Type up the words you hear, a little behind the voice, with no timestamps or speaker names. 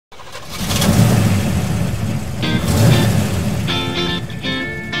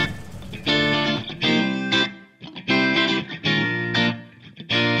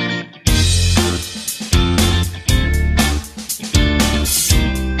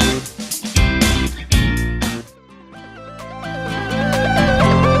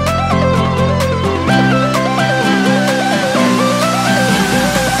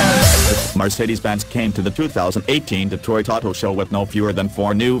Mercedes-Benz came to the 2018 Detroit Auto Show with no fewer than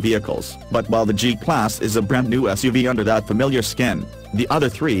 4 new vehicles. But while the G-Class is a brand new SUV under that familiar skin, the other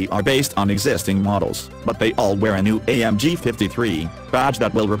 3 are based on existing models, but they all wear a new AMG E53 badge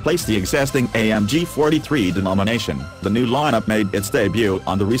that will replace the existing AMG E53 denomination. The new lineup made its debut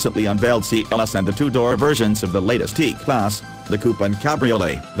on the recently unveiled e-klass and the 2-door versions of the latest E-Class, the Coupe and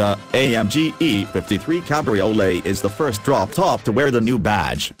Cabriolet. The AMG E53 Cabriolet is the first drop-top to wear the new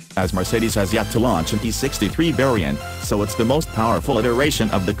badge, as Mercedes has yet to launch an E63 variant, so it's the most powerful iteration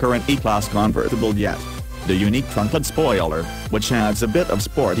of the current E-Class convertible yet. The unique trunklid spoiler, which adds a bit of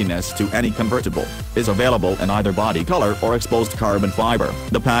sportiness to any convertible, is available in either body color or exposed carbon fiber.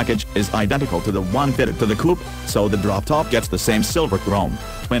 The package is identical to the one fitted to the coupe, so the drop-top gets the same silver chrome,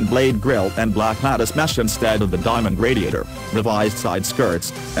 twin-blade grille and black lattice mesh instead of the diamond radiator, revised side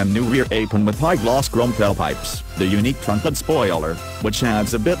skirts, and new rear apron with high-gloss chrome tailpipes. The unique trunklid spoiler, which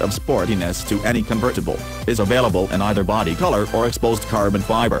adds a bit of sportiness to any convertible, is available in either body color or exposed carbon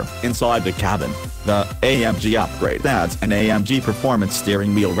fiber. Inside the cabin, the AMG upgrade adds an AMG performance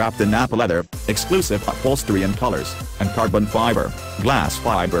steering wheel wrapped in apple leather, exclusive upholstery in colors, and carbon fiber, glass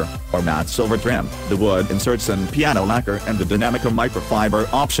fiber, or matte silver trim. The wood inserts and piano lacquer and the dynamic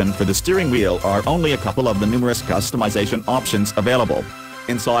microfiber option for the steering wheel are only a couple of the numerous customization options available.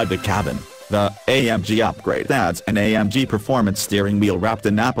 Inside the cabin, the AMG upgrade adds an AMG performance steering wheel wrapped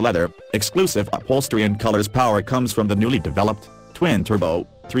in apple leather, exclusive upholstery in colors. Power comes from the newly developed, twin-turbo,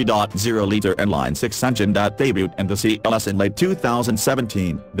 3.0-liter inline-6 engine that debuted in the e-klass in late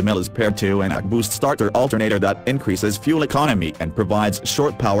 2017. The mill is paired to an EC-boost starter alternator that increases fuel economy and provides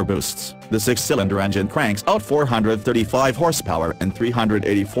short power boosts. The 6-cylinder engine cranks out 435 horsepower and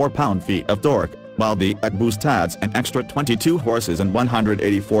 384 pound-feet of torque, while the EC-boost adds an extra 22 horses and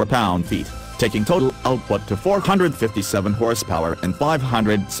 184 pound-feet, taking total output to 457 horsepower and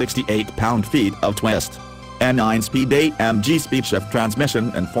 568 pound-feet of twist. A 9-speed AMG speed-shift transmission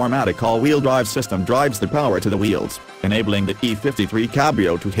and 4MATIC all-wheel drive system drives the power to the wheels, enabling the E53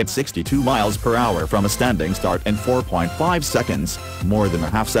 Cabrio to hit 62 miles per hour from a standing start in 4.5 seconds, more than a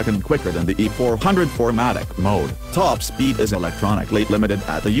half-second quicker than the E400 4MATIC mode. Top speed is electronically limited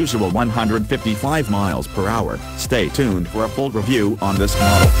at the usual 155 miles per hour. Stay tuned for a full review on this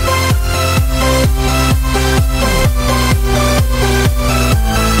model.